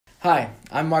Hi,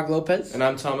 I'm Mark Lopez. And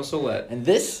I'm Thomas Ouellette. And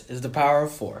this is The Power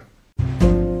of Four.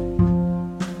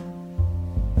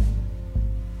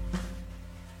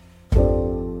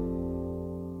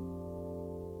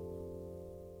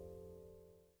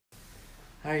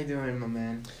 How are you doing, my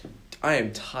man? I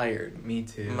am tired. Me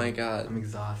too. My God. I'm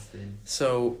exhausted.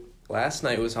 So, last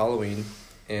night was Halloween,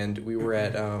 and we were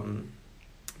at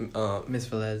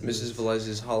Mrs.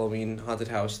 Velez's Halloween haunted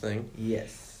house thing.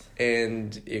 Yes.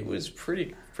 And it was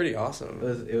pretty awesome.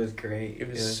 It was great. It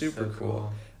was super so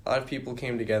cool. A lot of people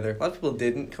came together. A lot of people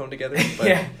didn't come together, but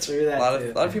yeah, true that.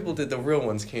 a lot of people did. The real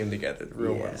ones came together. The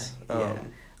real ones.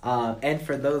 And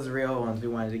for those real ones, we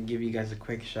wanted to give you guys a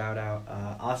quick shout out.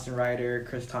 Austin Ryder,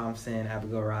 Chris Thompson,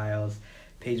 Abigail Riles,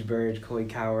 Paige Burge, Chloe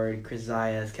Coward, Chris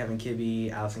Zayas, Kevin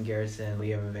Kibbe, Allison Garrison,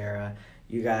 Leah Rivera.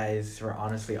 You guys were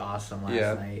honestly awesome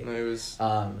last night. It was.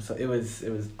 So it was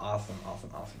awesome.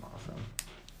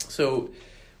 So,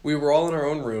 we were all in our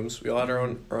own rooms. We all had our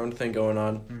own thing going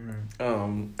on.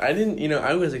 Mm-hmm.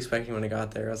 I was expecting when I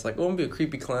got there, I was like, oh, I'm gonna be a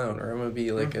creepy clown, or I'm gonna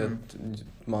be like a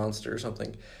monster or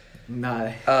something.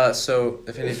 Nah. So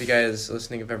if any of you guys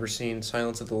listening have ever seen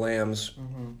Silence of the Lambs,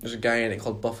 there's a guy in it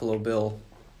called Buffalo Bill.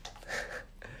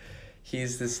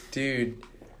 He's this dude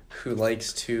who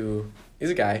he's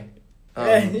a guy.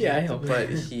 Yeah, I know. But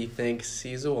he thinks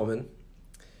he's a woman.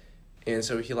 And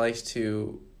so he likes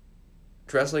to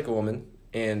dress like a woman,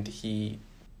 and he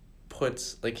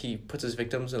puts his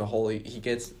victims in a hole. He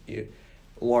gets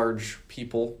large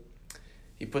people.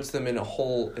 He puts them in a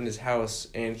hole in his house,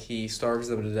 and he starves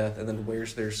them to death and then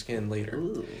wears their skin later.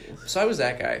 Ooh. So I was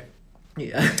that guy.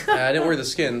 Yeah. I didn't wear the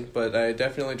skin, but I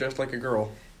definitely dressed like a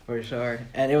girl. For sure.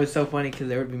 And it was so funny because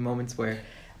there would be moments where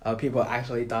people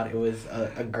actually thought it was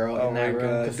a girl in that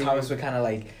room. Because Thomas would kind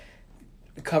of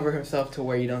cover himself to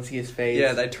where you don't see his face.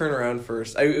 Yeah, I turn around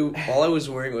first. All I was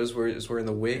wearing was wearing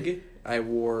the wig. I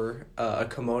wore a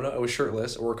kimono. I was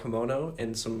shirtless. I wore a kimono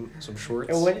and some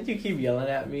shorts. And when did you keep yelling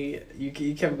at me? You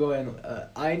kept going,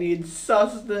 I need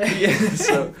sustenance.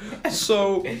 Yeah,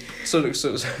 so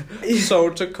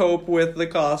to cope with the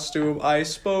costume, I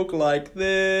spoke like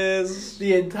this.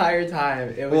 The entire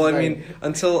time. It was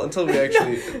until we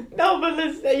actually... No, but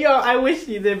listen, I wish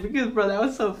you did, because, bro, that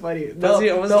was so funny.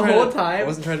 I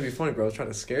wasn't trying to be funny, bro. I was trying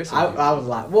to scare some people. I was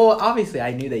like, well, obviously,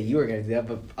 I knew that you were going to do that,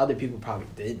 but other people probably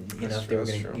didn't, if you were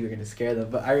going to scare them.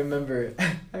 But I remember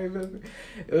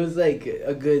it was like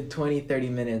a good 20-30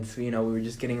 minutes. We were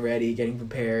just getting ready, getting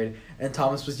prepared, and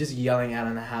Thomas was just yelling out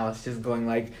in the house, just going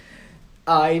like,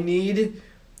 I need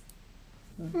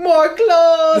more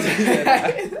clothes.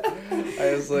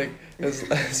 I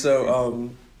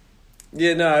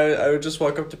would just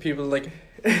walk up to people like,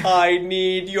 I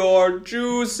need your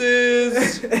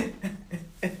juices.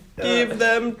 Give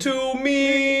them to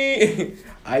me.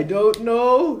 I don't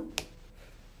know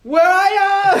where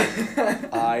I am.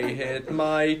 I hit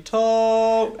my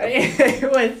toe.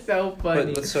 It was so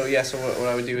funny. So what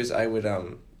I would do is I would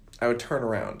turn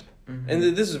around, and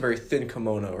this is a very thin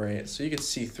kimono, right? So you could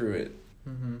see through it.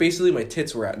 Basically, my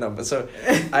tits were out. No, but so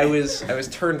I was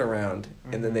turned around,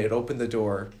 and then they'd open the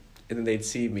door, and then they'd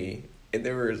see me, and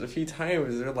there was a few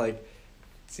times they're like,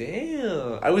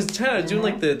 damn. I was trying to do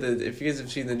the if you guys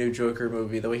have seen the new Joker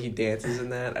movie, the way he dances in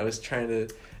that, I was trying to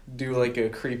do like a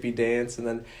creepy dance,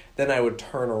 and then I would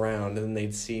turn around and then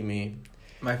they'd see me.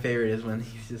 My favorite is when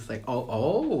he's just like,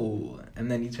 oh, and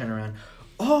then you turn around,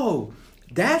 oh,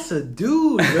 that's a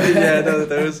dude. Yeah, no,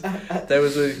 that was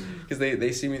because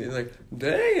they see me, they're like,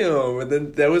 damn, and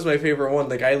then that was my favorite one.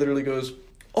 The guy literally goes,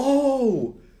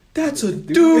 oh, that's a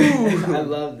dude. I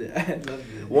loved it.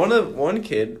 One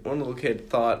little kid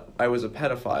thought I was a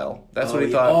pedophile. That's what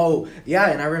he thought. Oh,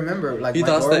 yeah, and I remember, my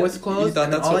door was closed,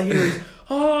 and all I hear was,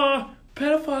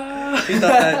 pedophile. He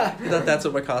thought that's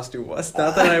what my costume was.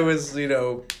 Not that I was,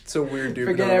 some weird dude.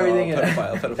 Forget everything.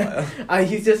 Pedophile.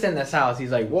 He's just in this house.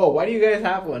 He's like, whoa, why do you guys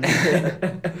have one?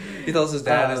 He tells his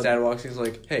dad, his dad walks, he's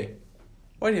like, hey,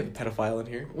 why do you have a pedophile in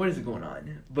here? What is going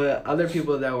on? But other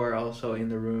people that were also in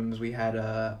the rooms, we had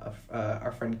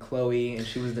our friend Chloe, and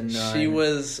she was the nun. She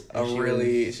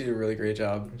did a really great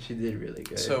job. She did really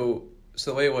good. So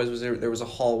the way it was there was a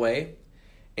hallway,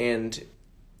 and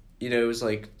it was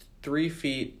like 3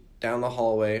 feet down the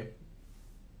hallway.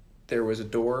 There was a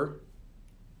door,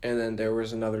 and then there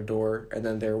was another door, and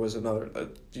then there was another.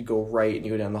 You go right and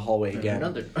you go down the hallway again.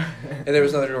 And there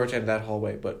was another door to that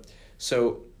hallway, but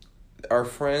so. Our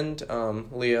friend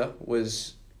Leah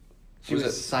was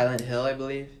at Silent Hill, I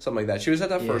believe. Something like that. She was at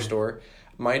that first door.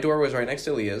 My door was right next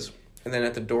to Leah's. And then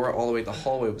at the door all the way to the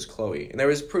hallway was Chloe. And there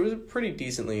was a pretty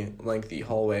decently lengthy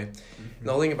hallway. And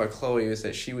the whole thing about Chloe was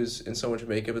that she was in so much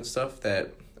makeup and stuff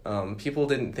that People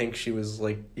didn't think she was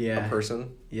like a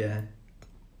person. Yeah.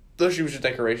 Though she was a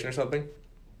decoration or something.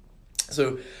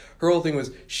 So her whole thing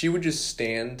was she would just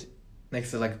stand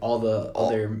next to like all the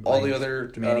other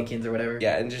mannequins or whatever.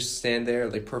 Yeah, and just stand there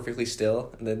like perfectly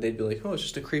still, and then they'd be like, "Oh, it's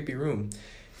just a creepy room."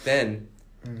 Then,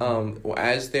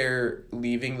 as they're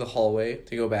leaving the hallway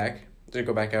to go back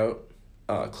out,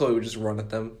 Chloe would just run at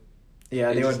them.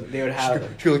 Yeah, they would have.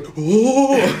 She'd like,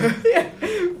 "Oh!" Yeah,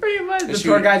 pretty much. The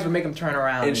tour guides would make them turn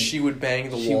around, and she would bang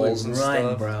the walls and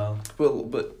stuff. Bro.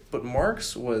 But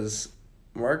Mark's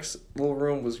little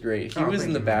room was great. He was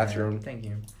in the bathroom. Thank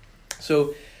you.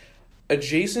 So,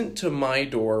 adjacent to my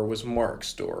door was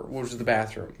Mark's door, which was the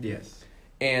bathroom. Yes.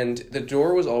 And the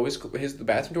door was always the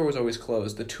bathroom door was always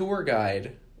closed. The tour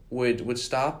guide would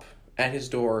stop at his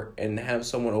door and have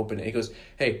someone open it. He goes,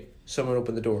 "Hey, someone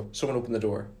open the door. Someone open the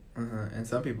door." And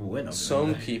some people wouldn't open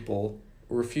Some people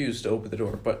refused to open the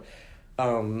door, but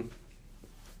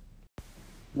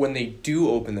when they do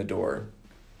open the door,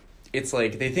 it's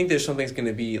like they think there's something's going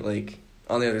to be like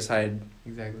on the other side.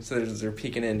 Exactly. So they're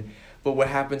peeking in. But what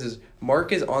happens is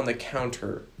Mark is on the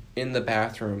counter in the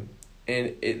bathroom,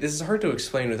 and this is hard to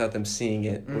explain without them seeing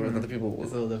it or with other people.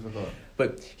 It's a little difficult.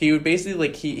 But he would basically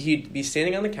like he'd be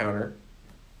standing on the counter,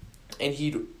 and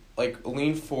he'd like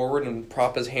lean forward and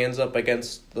prop his hands up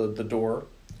against the door,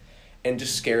 and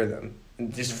just scare them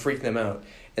and just freak them out.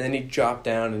 And then he'd drop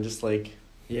down and just like.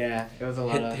 Yeah, it was a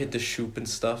lot hit the shoop and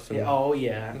stuff. And,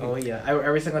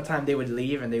 Every single time they would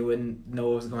leave and they wouldn't know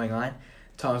what was going on,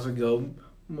 Thomas would go,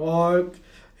 "Mark,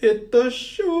 hit the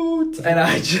chute," and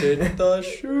I just hit the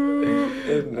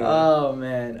chute. Oh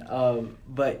man, it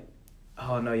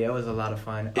was a lot of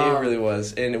fun. It really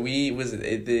was, and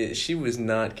she was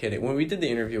not kidding. When we did the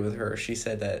interview with her, she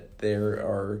said that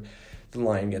the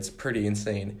line gets pretty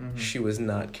insane. Mm-hmm. She was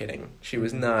not kidding. She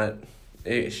was not.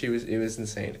 It was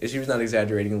insane. She was not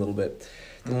exaggerating a little bit.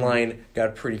 The line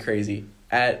got pretty crazy.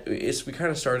 We kind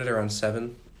of started around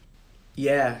 7.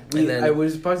 Yeah, I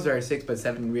was supposed to start at 6, but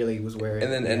 7 really was where.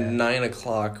 And then at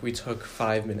 9:00 we took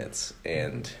 5 minutes,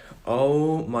 and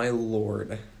oh my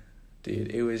lord,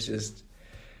 dude, it was just.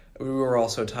 We were all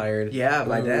so tired. Yeah,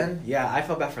 by then. Yeah, I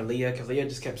felt bad for Leah because Leah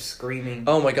just kept screaming.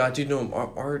 Oh my god, dude!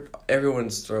 No,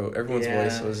 everyone's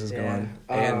voice was just gone,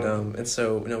 and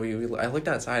so I looked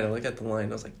outside. I looked at the line.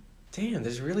 I was like, damn,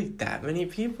 there's really that many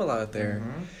people out there.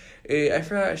 Mm-hmm. I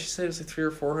forgot. She said it was like 300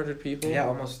 or 400 people. Yeah,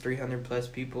 almost 300 plus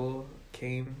people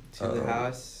came to the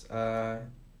house. I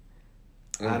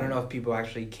don't know if people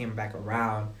actually came back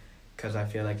around. Because I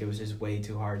feel like it was just way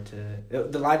too hard to.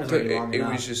 The line was already long enough.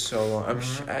 It was just so long.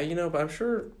 But I'm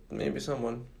sure maybe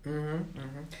someone.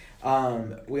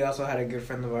 We also had a good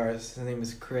friend of ours. His name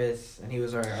is Chris, and he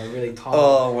was our really tall.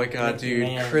 Oh my god, dude!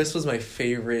 Man. Chris was my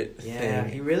favorite. Yeah,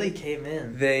 he really came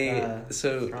in.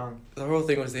 Strong. The whole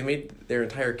thing was they made their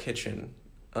entire kitchen,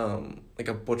 like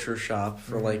a butcher shop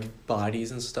for like bodies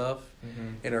and stuff,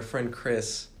 and our friend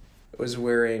Chris was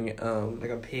wearing like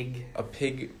a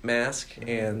pig mask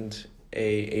and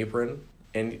a apron,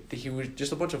 and he was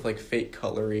just a bunch of like fake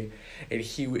cutlery, and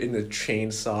he in the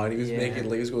chainsaw, and he was making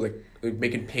like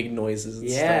making pig noises and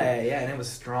stuff. And it was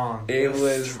strong. It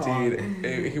was strong.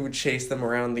 Dude. He would chase them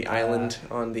around the island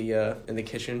on the in the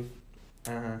kitchen.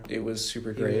 It was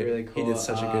super great. He was really cool. He did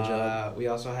such a good job. We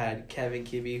also had Kevin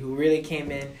Kibbe, who really came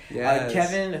in. Yes.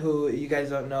 Kevin, who you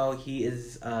guys don't know, he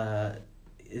is I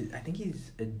think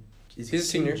he's a. He's a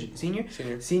senior.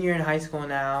 Senior in high school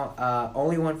now.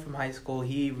 Only one from high school.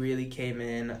 He really came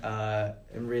in and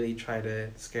really tried to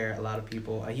scare a lot of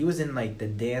people. He was in like the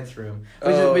dance room,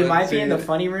 which is, in my opinion, the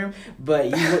funny room.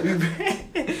 But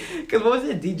because what was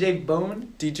it, DJ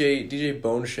Bone? DJ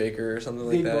Bone Shaker or something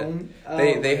like that. Bone?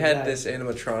 They had this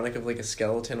animatronic of like a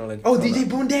skeleton on it. Oh, DJ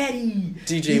Bone Daddy.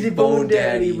 DJ Bone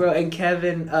Daddy, bro. And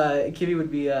Kevin, Kibbe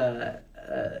would be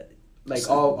like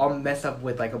all messed up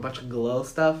with like a bunch of glow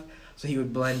stuff. So he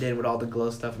would blend in with all the glow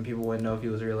stuff, and people wouldn't know if he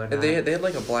was real or not. And they had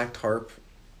like a black tarp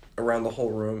around the whole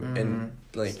room, and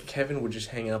like Kevin would just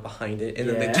hang out behind it, and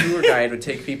then the tour guide would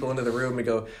take people into the room and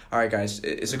go, "All right, guys,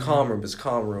 it's a calm room. It's a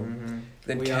calm room."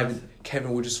 Then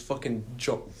Kevin would just fucking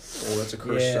jump. Oh, that's a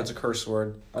curse. Yeah. That's a curse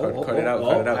word. Cut it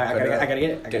out. I gotta get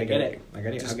it. I'll get it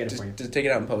for you. Just take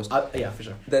it out in post. Yeah, for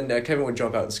sure. Then Kevin would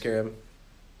jump out and scare him.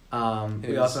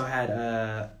 We also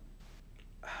had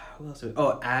who else?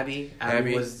 Abby.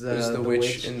 Abby was the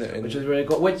witch, which was really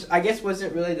cool. Which I guess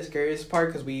wasn't really the scariest part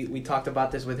because we talked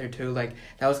about this with her too. Like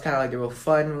that was kind of like the real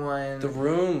fun one. The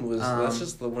room was that's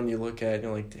just the one you look at and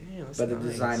you're like, damn. That's but nice. The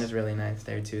design is really nice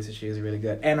there too, so she was really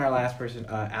good. And our last person,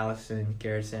 Allison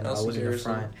Garrison, was in the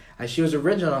front. She was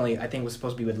originally, I think, was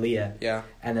supposed to be with Leah. Yeah.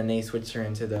 And then they switched her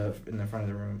into in the front of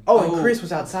the room. And Chris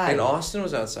was outside. And Austin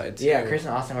was outside too. Yeah, Chris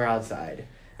and Austin were outside.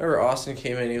 I remember Austin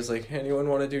came in and he was like, anyone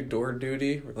want to do door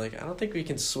duty? We're like, I don't think we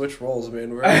can switch roles,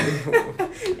 man. Yo,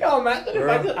 imagine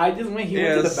if I just went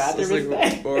here to the bathroom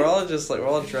like, we're all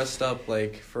dressed up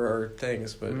like for our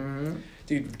things, but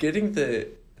dude,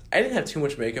 I didn't have too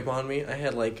much makeup on me. I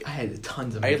had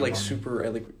tons of makeup. I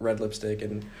had like red lipstick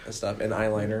and stuff and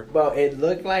eyeliner. Well, it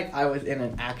looked like I was in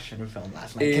an action film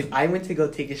last night. Because I went to go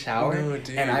take a shower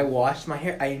and I washed my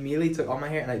hair. I immediately took all my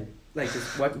hair and I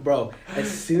just wiped, bro. As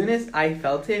soon as I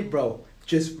felt it, bro,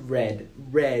 just red.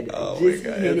 Oh just my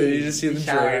god! And then you just see the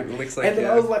drain. It looks like. And then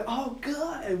I was like, oh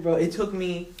god, bro. It took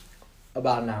me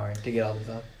about an hour to get all this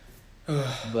off.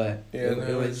 But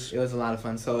it was a lot of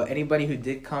fun. So anybody who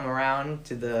did come around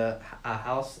to the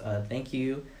house, thank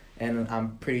you, and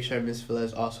I'm pretty sure Miss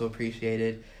Velez also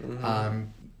appreciated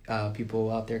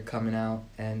people out there coming out,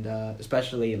 and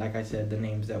especially like I said, the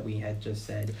names that we had just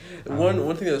said. One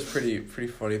thing that was pretty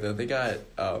funny though, they got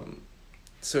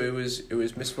so it was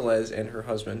Miss Velez and her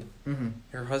husband. Mm-hmm.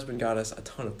 Her husband got us a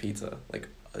ton of pizza, like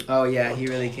he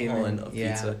really came in. Of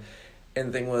pizza, and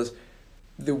the thing was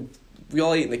we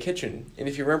all ate in the kitchen. And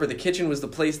if you remember, the kitchen was the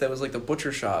place that was like the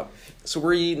butcher shop. So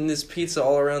we're eating this pizza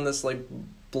all around this like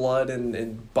blood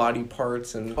and body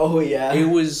parts. And it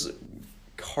was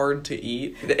hard to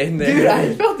eat. And then, dude,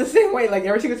 I felt the same way. Like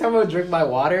every single time I would drink my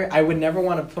water, I would never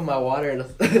want to put my water in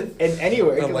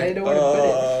anywhere because I didn't know where to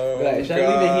put it. Like, should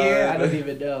I leave it here? I don't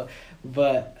even know.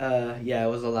 But it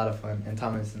was a lot of fun. And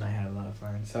Thomas and I had a lot of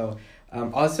fun. So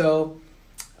also...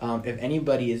 if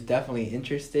anybody is definitely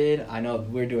interested, I know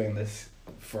we're doing this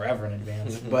forever in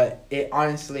advance, but it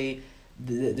honestly,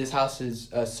 this house is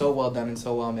so well done and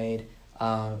so well made,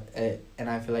 and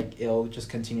I feel like it'll just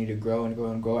continue to grow and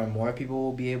grow and grow, and more people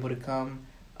will be able to come,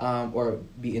 or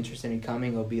be interested in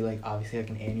coming. It'll be like obviously like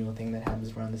an annual thing that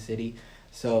happens around the city.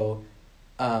 So,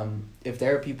 if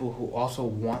there are people who also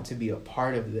want to be a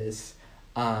part of this,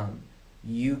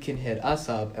 you can hit us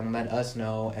up and let us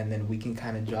know, and then we can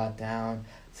kind of jot down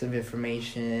some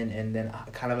information and then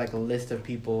kind of like a list of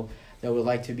people that would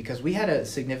like to, because we had a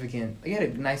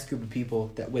nice group of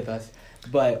people that with us,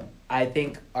 but I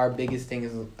think our biggest thing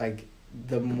is like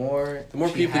the more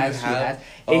people you have,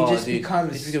 it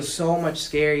becomes so much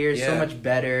scarier, so much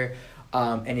better,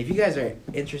 and if you guys are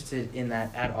interested in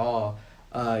that at all,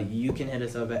 you can hit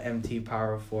us up at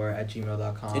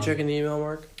mtpower4@gmail.com. You checking the email,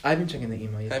 Mark? I've been checking the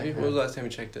email. Yes, have you? When was the last time you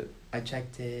checked it? I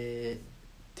checked it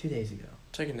 2 days ago.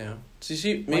 Check it now. So you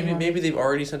see, maybe they've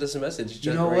already sent us a message.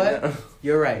 You know what? Now.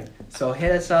 You're right. So hit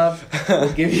us up.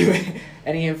 We'll give you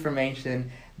any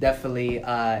information. Definitely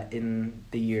in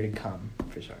the year to come,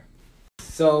 for sure.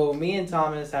 So me and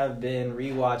Thomas have been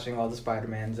rewatching all the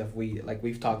Spider-Mans that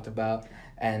we've talked about.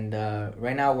 And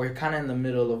right now we're kind of in the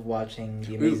middle of watching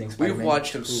the Amazing Spider-Man. We've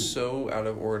watched them so out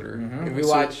of order. Mm-hmm. We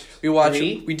watched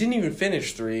 3. We didn't even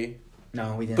finish 3.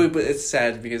 No, we didn't. But it's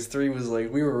sad because 3 was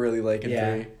like, we were really liking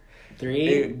 3.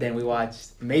 3. Then we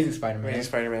watched Amazing Spider-Man.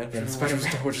 Then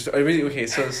Spider-Man. Which is okay.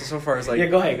 So far it's like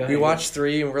go ahead. We watched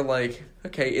 3 and we're like,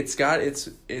 okay, it's got its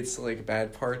like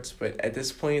bad parts, but at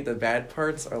this point the bad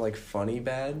parts are like funny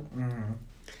bad. Mm-hmm.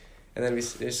 And then it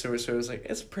was like,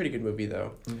 it's a pretty good movie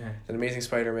though. Okay. The Amazing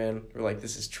Spider-Man, we're like,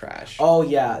 this is trash. Oh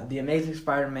yeah, the Amazing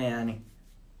Spider-Man,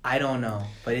 I don't know,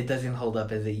 but it doesn't hold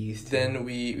up as it used to. Then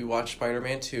we watched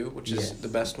Spider-Man 2, which is the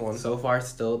best one. So far,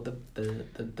 still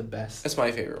the best. That's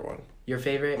my favorite one. Your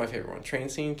favorite? My favorite one. Train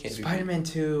scene can't be. Spider-Man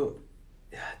 2,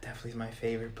 definitely is my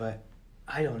favorite, but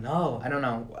I don't know.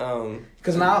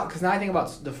 Because now I think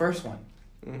about the first one.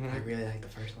 Mm-hmm. I really like the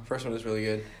first one. First one is really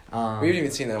good. We haven't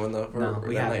even seen that one though.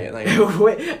 We haven't.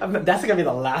 Wait, that's gonna be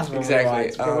the last one.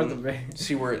 Exactly.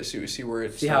 See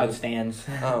how it stands.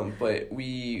 But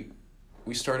we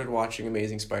started watching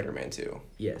Amazing Spider-Man 2.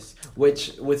 Yes,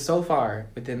 which so far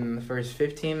within the first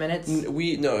 15 minutes. It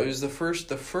was the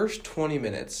first 20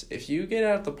 minutes. If you get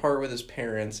out the part with his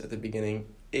parents at the beginning,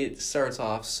 it starts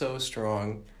off so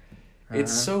strong.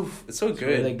 It's so good. It's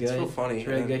really good. It's so funny. It's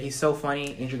really good. He's so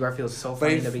funny. Andrew Garfield's so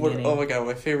funny in the beginning. Oh my god,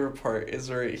 my favorite part is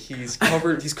where he's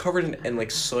covered in like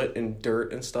soot and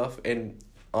dirt and stuff, and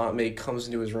Aunt May comes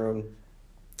into his room,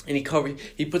 and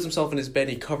he puts himself in his bed.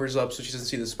 He covers up so she doesn't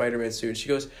see the Spider-Man suit. She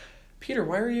goes, "Peter,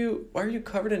 why are you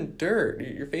covered in dirt?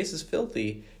 Your face is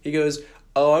filthy." He goes,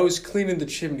 "Oh, I was cleaning the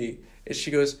chimney." And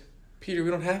she goes, Peter, we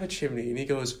don't have a chimney. And he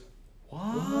goes,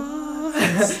 what?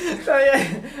 So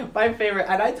yeah, my favorite,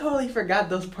 and I totally forgot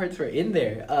those parts were in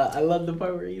there. I love the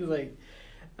part where he's like,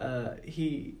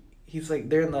 he's like,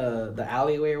 they're in the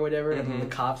alleyway or whatever, and then the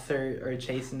cops are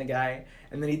chasing the guy,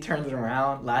 and then he turns it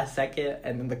around last second,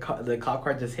 and then the cop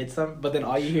car just hits him, but then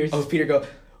all you hear is just Peter go,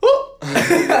 oh!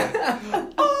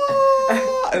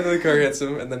 And then the car hits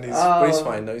him, and then he's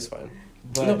fine. No, he's fine.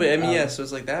 But I mean, yeah, so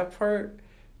it's like that part,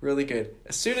 really good.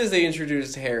 As soon as they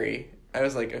introduced Harry, I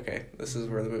was like, okay, this is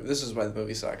why the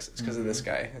movie sucks. It's because of this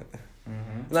guy.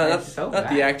 Mm-hmm. Not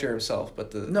the actor himself,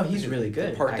 but he's really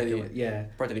good. The part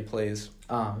that he plays.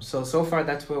 So far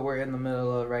that's what we're in the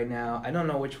middle of right now. I don't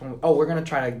know which one. Oh, we're gonna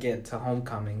try to get to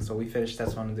Homecoming. So we finished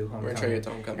that's one to do Homecoming. We're gonna try to get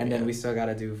to Homecoming, and then we still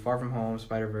gotta do Far From Home,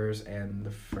 Spider-Verse, and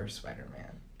the first Spider-Man.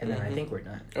 And then I think we're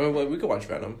done. Oh, well, we could watch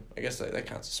Venom. I guess that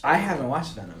counts as Spider-Man. I haven't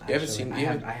watched Venom, actually. You haven't seen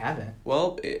it? I haven't.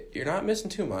 Well, you're not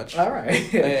missing too much. All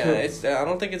right. Yeah, I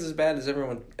don't think it's as bad as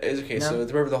everyone is. Okay, no. So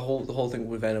remember the whole thing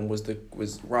with Venom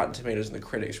was Rotten Tomatoes and the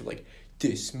critics were like,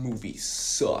 this movie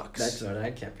sucks. That's what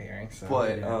I kept hearing. So,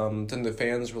 but then the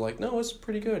fans were like, no, it's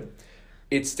pretty good.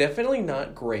 It's definitely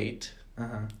not great.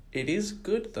 It is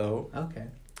good, though. Okay.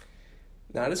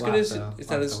 Not as good as it's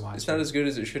not as good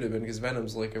as it should have been, because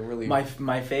Venom's like a really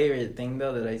my favorite thing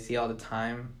though that I see all the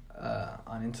time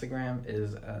on Instagram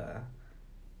is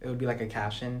it would be like a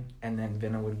caption, and then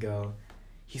Venom would go,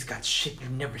 he's got shit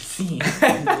you've never seen.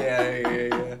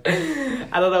 yeah.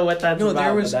 I don't know what that's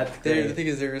about. The thing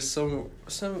is, there was some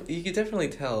you could definitely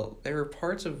tell there were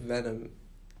parts of Venom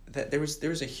that there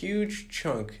was a huge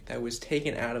chunk that was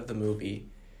taken out of the movie.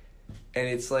 And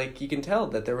it's like, you can tell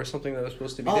that there was something that was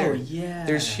supposed to be there. Oh, yeah.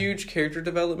 There's huge character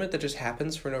development that just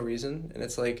happens for no reason. And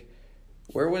it's like,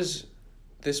 where was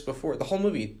this before? The whole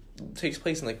movie takes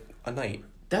place in, like, a night.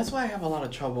 That's why I have a lot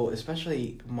of trouble,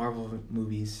 especially Marvel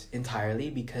movies entirely,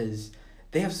 because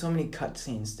they have so many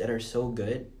cutscenes that are so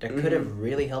good that could have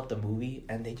really helped the movie,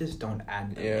 and they just don't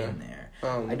add them in there.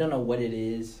 I don't know what it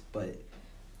is, but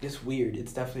it's weird.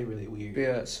 It's definitely really weird.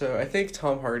 Yeah, so I think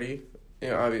Tom Hardy,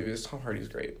 obviously, because Tom Hardy's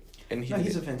great. And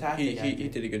he's a fantastic actor. He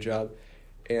did a good job.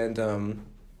 And,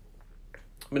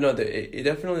 but no, it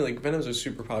definitely, like, Venom's a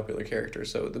super popular character,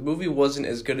 so the movie wasn't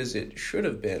as good as it should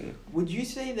have been. Would you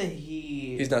say that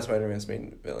he's not Spider-Man's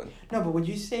main villain. No, but would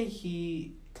you say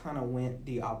he kind of went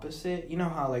the opposite? You know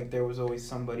how, like, there was always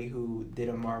somebody who did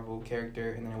a Marvel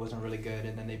character, and then it wasn't really good,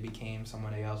 and then they became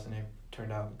somebody else, and it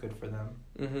turned out good for them.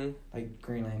 Like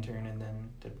Green Lantern, and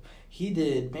then he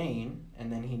did Bane,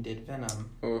 and then he did Venom.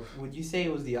 Oof. Would you say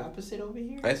it was the opposite over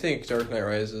here? I think Dark Knight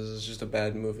Rises is just a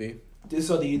bad movie.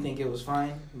 So do you think it was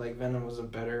fine? Like, Venom was a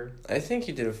better... I think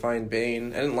he did a fine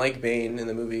Bane. I didn't like Bane in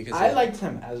the movie. Cause I liked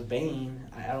him as Bane.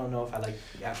 I don't know if I liked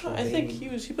the actual Bane. think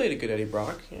he played a good Eddie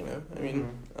Brock, I mean,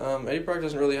 Eddie Brock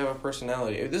doesn't really have a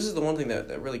personality. This is the one thing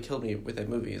that really killed me with that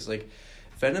movie, is, like,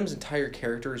 Venom's entire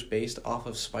character is based off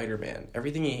of Spider-Man.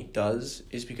 Everything he does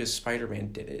is because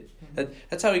Spider-Man did it.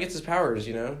 That's how he gets his powers,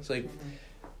 It's like,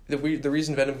 the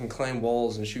reason Venom can climb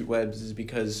walls and shoot webs is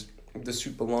because the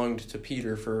suit belonged to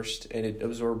Peter first, and it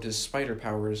absorbed his spider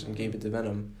powers and gave it to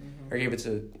Venom. Or gave it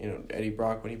to, Eddie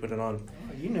Brock when he put it on.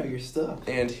 Oh, you know your stuff.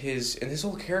 And his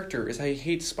whole character is how he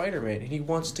hates Spider-Man, and he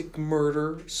wants to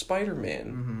murder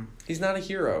Spider-Man. He's not a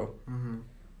hero.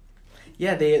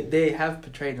 Yeah, they have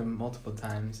portrayed him multiple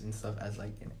times and stuff as,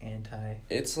 like, an anti...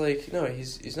 It's like, no,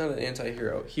 he's not an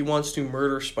anti-hero. He wants to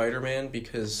murder Spider-Man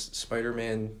because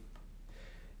Spider-Man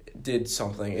did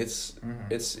something. It's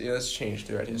changed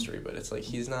throughout history, but it's like,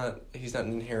 he's not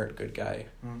an inherent good guy.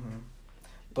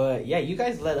 But, yeah, you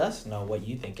guys let us know what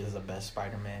you think is the best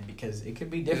Spider-Man, because it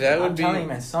could be different. I'm telling you,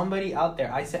 man, somebody out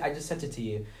there... I just sent it to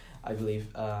you, I believe.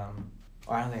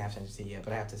 Or I don't think I've sent it to you yet,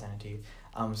 but I have to send it to you.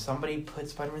 Somebody put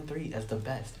Spider-Man 3 as the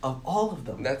best of all of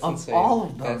them. That's insane. All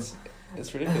of them.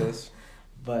 It's ridiculous.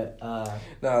 But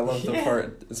no, I love the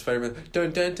part in Spider-Man.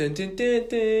 Dun dun dun dun dun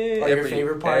dun. Your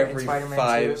favorite part in Spider-Man 2?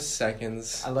 5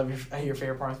 seconds. I love your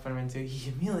favorite part in Spider-Man 2. He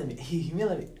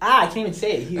humiliated me. I can't even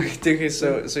say it. Okay,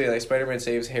 so yeah, like, Spider-Man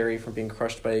saves Harry from being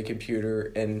crushed by a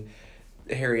computer, and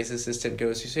Harry's assistant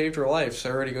goes, "He saved your life,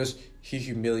 sir." And he goes, "He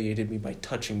humiliated me by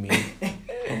touching me."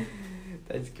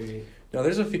 That's great. No,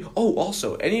 there's a few... Oh,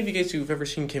 also, any of you guys who've ever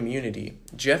seen Community,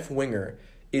 Jeff Winger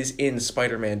is in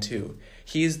Spider-Man 2.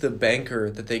 He's the banker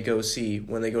that they go see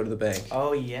when they go to the bank.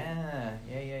 Oh, yeah.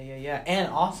 Yeah. And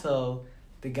also,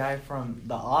 the guy from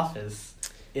The Office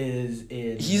is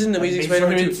in... He's in Amazing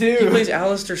Spider-Man 2. He plays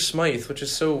Alistair Smythe, which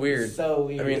is so weird. So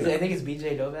weird. I mean, I think it's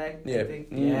BJ Novak.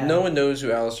 Yeah. No one knows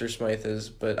who Alistair Smythe is,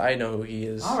 but I know who he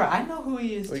is. All right, I know who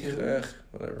he is, too.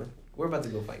 Whatever. We're about to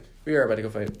go fight. We are about to go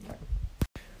fight.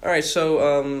 All right,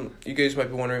 so you guys might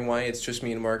be wondering why it's just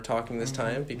me and Mark talking this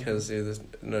time, because there's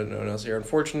no one else here.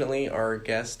 Unfortunately, our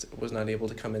guest was not able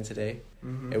to come in today,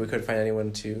 and we couldn't find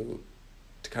anyone to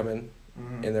come in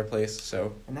their place.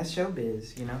 So, and that's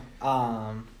showbiz, you know.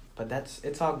 But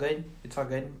it's all good. It's all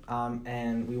good.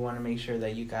 And we want to make sure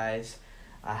that you guys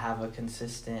have a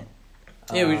consistent.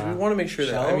 Yeah, we want to make sure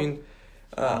show. that. I mean,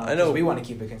 I know we want to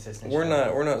keep it consistent. We're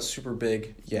not super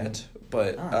big yet,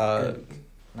 but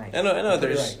nice. I know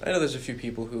there's a few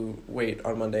people who wait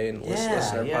on Monday and listen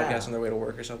to our podcast on their way to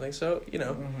work or something. So you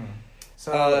know.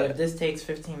 So if this takes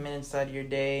 15 minutes out of your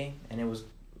day and it was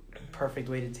a perfect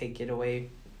way to take it away,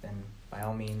 then by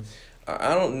all means.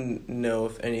 I don't know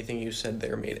if anything you said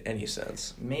there made any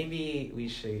sense. Maybe we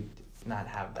should not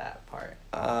have that part.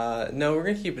 No, we're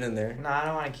gonna keep it in there. No, I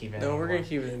don't want to keep it. No, we're gonna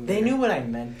keep it in there. They knew what I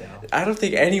meant, though. I don't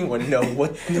think anyone knows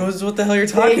what the hell you're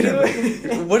talking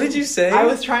about. What did you say? I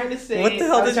was trying to say. What the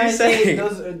hell did you say?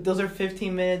 Those are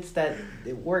 15 minutes that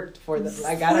it worked for the.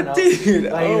 Like, I don't know.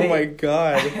 Dude, like, my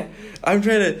god! I'm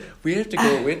trying to. We have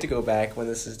to go back when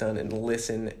this is done and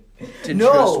listen to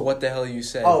just what the hell you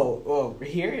said. Oh,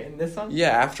 here in this one. Yeah,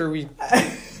 after we.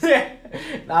 I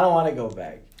don't want to go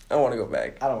back. I want to go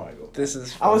back. I don't want to go back. This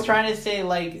is. I was trying to say,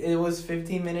 like, it was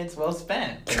 15 minutes well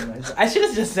spent. I should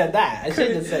have just said that.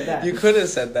 You could have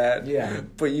said that. Yeah.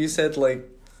 But you said, like,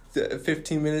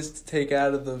 15 minutes to take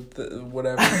out of the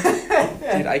whatever.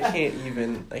 Dude, I can't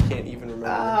even remember.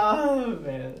 Oh,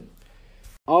 man.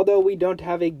 Although we don't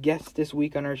have a guest this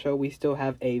week on our show, we still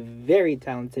have a very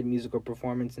talented musical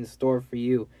performance in store for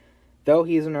you. Though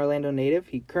he is an Orlando native,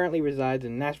 he currently resides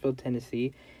in Nashville,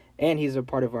 Tennessee, and he's a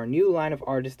part of our new line of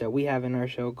artists that we have in our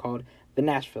show called the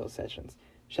Nashville Sessions.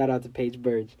 Shout out to Paige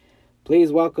Burge.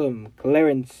 Please welcome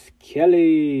Clarence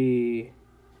Kelly.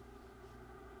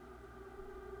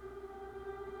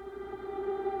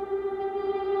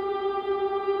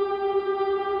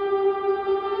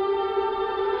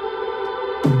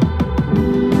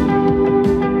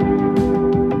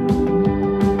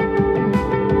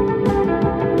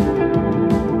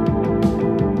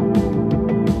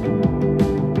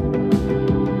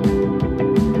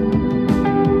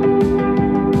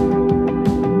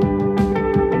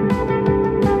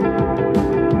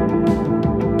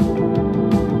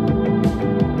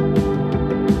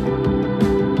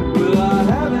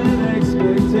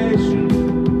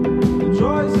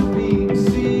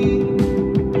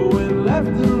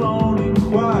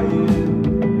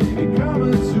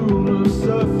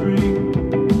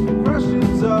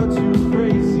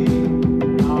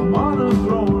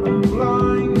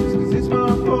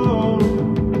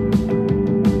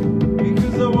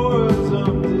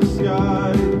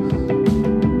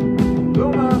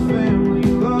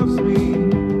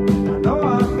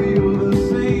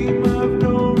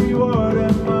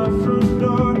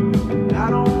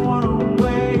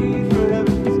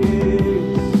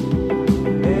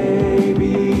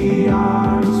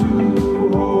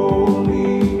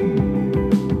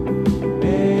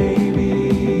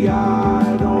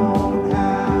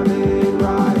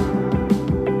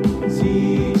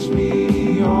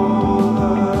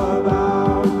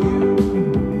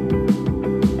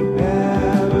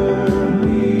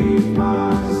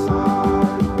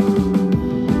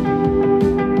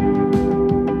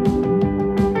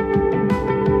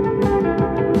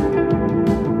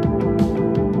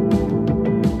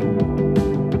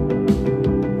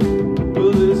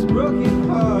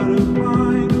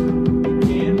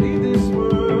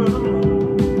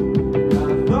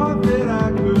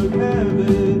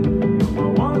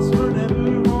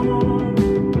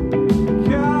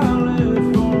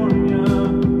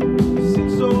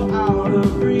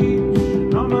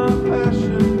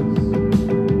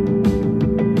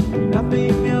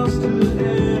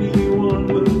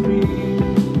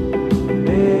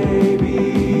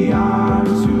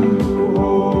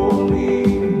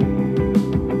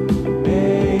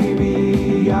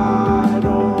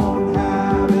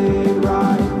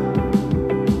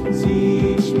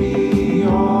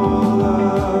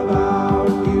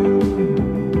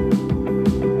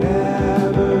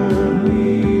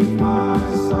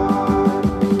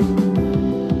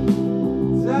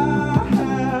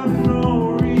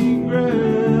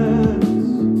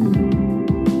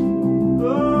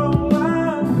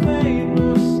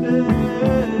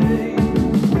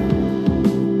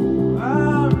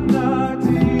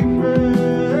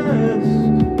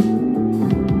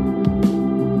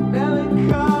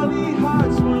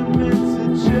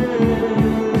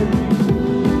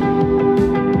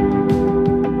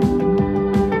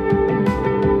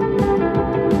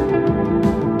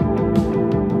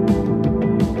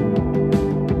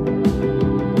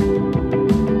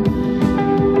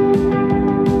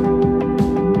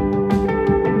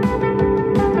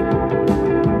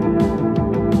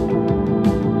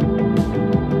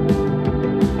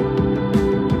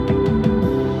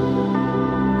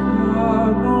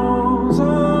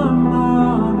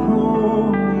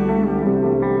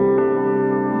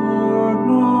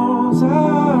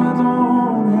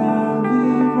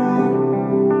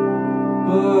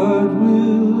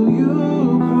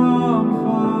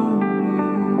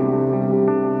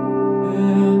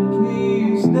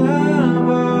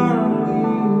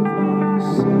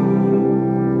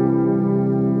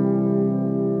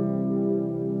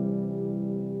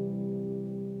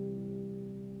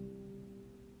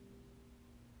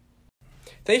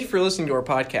 Thank you for listening to our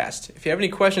podcast. If you have any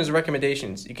questions or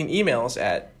recommendations, you can email us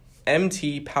at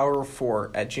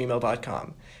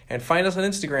mtpower4@gmail.com. And find us on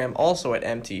Instagram also at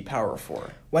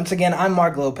mtpower4. Once again, I'm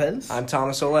Mark Lopez. I'm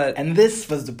Thomas Olette. And this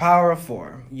was The Power of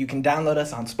Four. You can download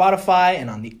us on Spotify and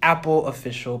on the Apple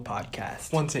official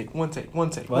podcast. One take. One take.